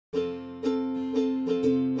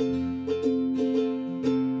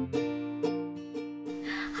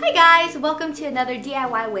guys, welcome to another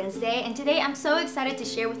DIY Wednesday, and today I'm so excited to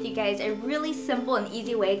share with you guys a really simple and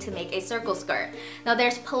easy way to make a circle skirt. Now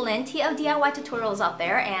there's plenty of DIY tutorials out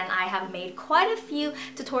there, and I have made quite a few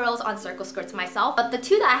tutorials on circle skirts myself, but the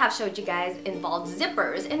two that I have showed you guys involve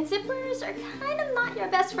zippers, and zippers are kind of not your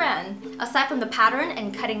best friend. Aside from the pattern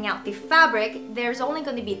and cutting out the fabric, there's only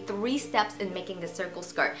going to be 3 steps in making the circle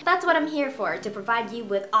skirt. That's what I'm here for, to provide you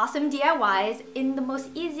with awesome DIYs in the most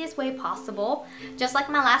easiest way possible. Just like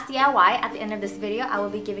my last DIY, at the end of this video, I will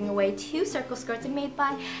be giving away 2 circle skirts made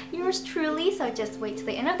by yours truly, so just wait till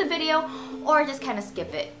the end of the video or just kind of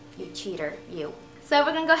skip it, you cheater, you. So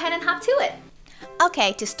we're gonna go ahead and hop to it.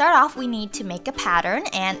 Okay, to start off, we need to make a pattern,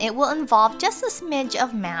 and it will involve just a smidge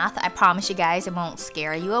of math. I promise you guys it won't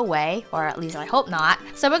scare you away, or at least I hope not.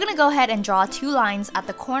 So we're gonna go ahead and draw 2 lines at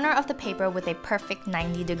the corner of the paper with a perfect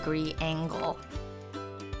 90-degree angle.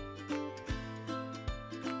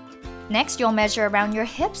 Next, you'll measure around your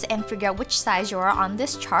hips and figure out which size you are on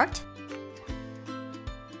this chart.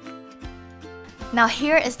 Now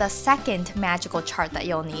here is the second magical chart that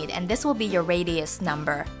you'll need, and this will be your radius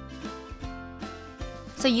number.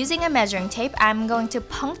 So using a measuring tape, I'm going to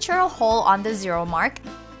puncture a hole on the 0 mark,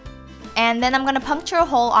 and then I'm going to puncture a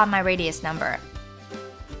hole on my radius number.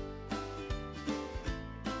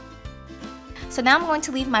 So now I'm going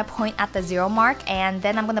to leave my point at the 0 mark, and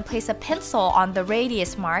then I'm going to place a pencil on the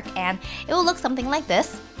radius mark, and it will look something like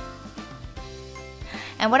this.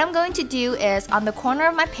 And what I'm going to do is, on the corner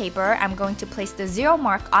of my paper, I'm going to place the 0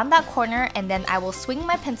 mark on that corner, and then I will swing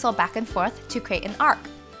my pencil back and forth to create an arc.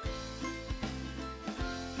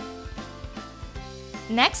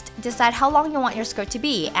 Next, decide how long you want your skirt to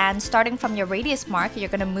be, and starting from your radius mark, you're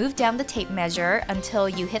going to move down the tape measure until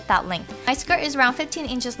you hit that length. My skirt is around 15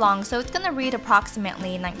 inches long, so it's going to read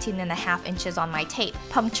approximately 19.5 inches on my tape.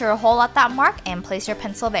 Puncture a hole at that mark and place your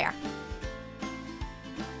pencil there.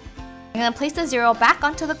 You're going to place the 0 back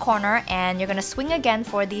onto the corner, and you're going to swing again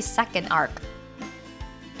for the second arc.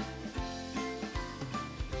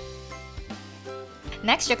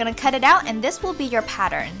 Next, you're going to cut it out, and this will be your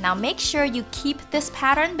pattern. Now make sure you keep this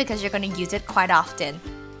pattern because you're going to use it quite often.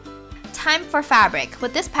 Time for fabric.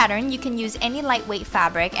 With this pattern, you can use any lightweight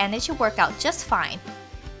fabric and it should work out just fine.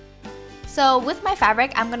 So with my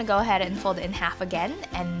fabric, I'm going to go ahead and fold it in half again,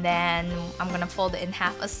 and then I'm going to fold it in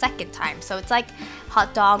half a second time. So it's like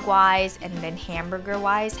hot dog wise and then hamburger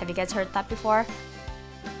wise. Have you guys heard that before?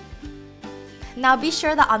 Now be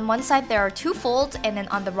sure that on one side there are 2 folds, and then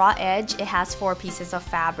on the raw edge it has 4 pieces of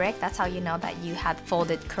fabric. That's how you know that you had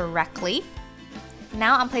folded correctly.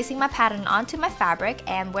 Now I'm placing my pattern onto my fabric,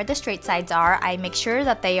 and where the straight sides are, I make sure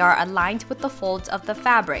that they are aligned with the folds of the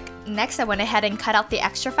fabric. Next, I went ahead and cut out the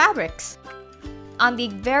extra fabrics. On the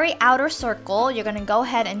very outer circle, you're going to go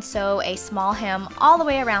ahead and sew a small hem all the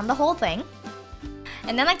way around the whole thing.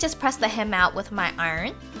 And then I just press the hem out with my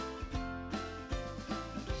iron.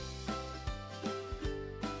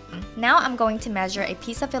 Now I'm going to measure a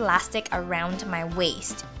piece of elastic around my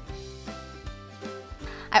waist.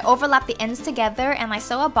 I overlap the ends together, and I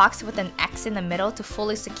sew a box with an X in the middle to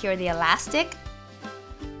fully secure the elastic.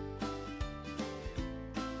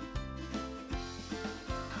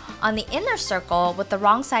 On the inner circle, with the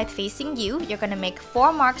wrong side facing you, you're going to make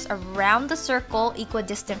 4 marks around the circle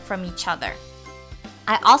equidistant from each other.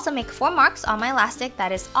 I also make 4 marks on my elastic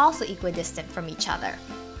that is also equidistant from each other.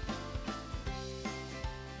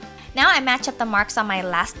 Now I match up the marks on my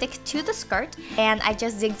elastic to the skirt, and I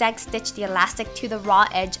just zigzag stitch the elastic to the raw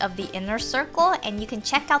edge of the inner circle, and you can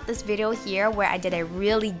check out this video here where I did a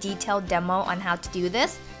really detailed demo on how to do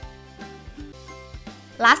this.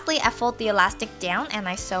 Lastly, I fold the elastic down and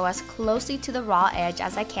I sew as closely to the raw edge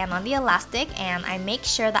as I can on the elastic, and I make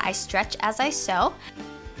sure that I stretch as I sew.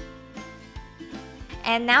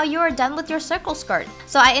 And now you are done with your circle skirt.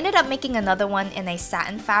 So I ended up making another one in a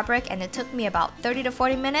satin fabric, and it took me about 30 to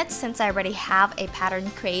 40 minutes since I already have a pattern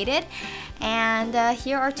created. And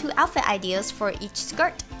here are 2 outfit ideas for each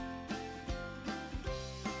skirt.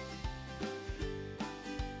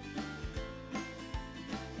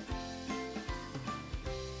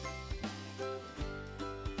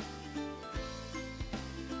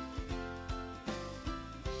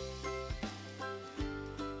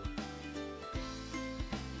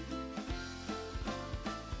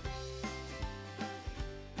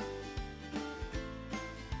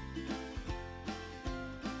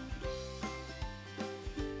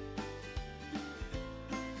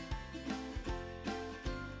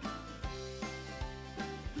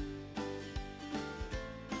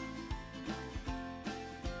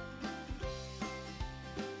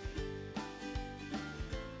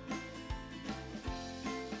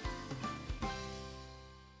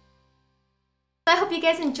 hope you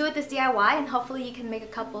guys enjoyed this DIY and hopefully you can make a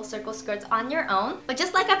couple circle skirts on your own. But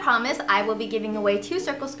just like I promised, I will be giving away 2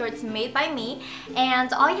 circle skirts made by me,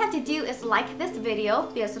 and all you have to do is like this video,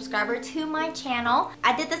 be a subscriber to my channel.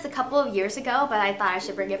 I did this a couple of years ago, but I thought I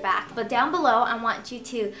should bring it back. But down below, I want you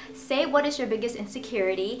to say what is your biggest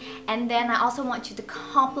insecurity, and then I also want you to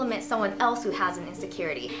compliment someone else who has an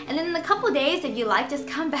insecurity. And then in a couple days, if you like, just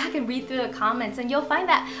come back and read through the comments and you'll find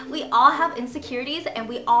that we all have insecurities and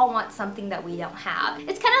we all want something that we don't have.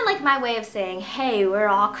 It's kind of like my way of saying, hey, we're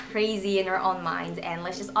all crazy in our own minds and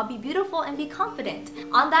let's just all be beautiful and be confident.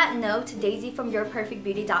 On that note, Daisy from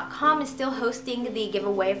YourPerfectBeauty.com is still hosting the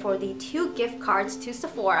giveaway for the 2 gift cards to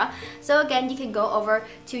Sephora. So again, you can go over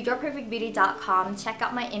to YourPerfectBeauty.com, check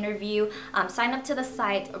out my interview, sign up to the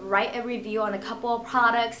site, write a review on a couple of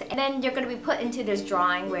products, and then you're going to be put into this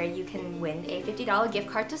drawing where you can win a $50 gift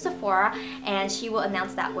card to Sephora, and she will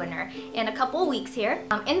announce that winner in a couple of weeks here.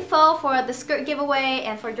 Info for the skirt giveaway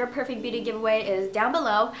and for Your Perfect Beauty giveaway is down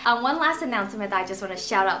below. One last announcement that I just want to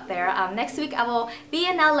shout out there. Next week I will be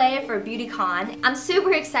in LA for BeautyCon. I'm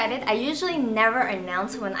super excited. I usually never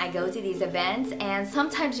announce when I go to these events, and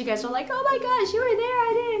sometimes you guys are like, oh my gosh, you were there,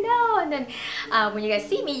 I didn't know. And then when you guys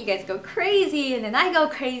see me, you guys go crazy, and then I go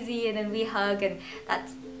crazy, and then we hug, and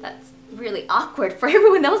that's really awkward for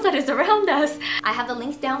everyone else that is around us. I have the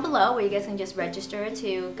links down below where you guys can just register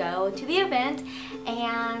to go to the event,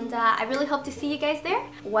 and I really hope to see you guys there.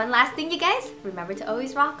 One last thing, you guys, remember to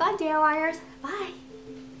always rock on, DIYers. Bye!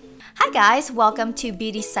 Hi guys, welcome to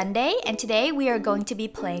Beauty Sunday, and today we are going to be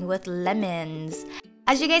playing with lemons.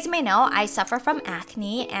 As you guys may know, I suffer from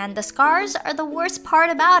acne, and the scars are the worst part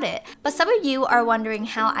about it. But some of you are wondering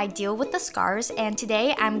how I deal with the scars, and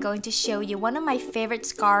today I'm going to show you one of my favorite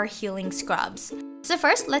scar healing scrubs. So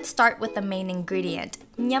first, let's start with the main ingredient,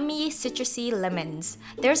 yummy citrusy lemons.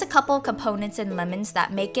 There's a couple of components in lemons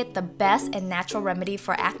that make it the best and natural remedy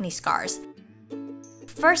for acne scars.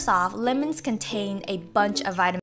 First off, lemons contain a bunch of vitamins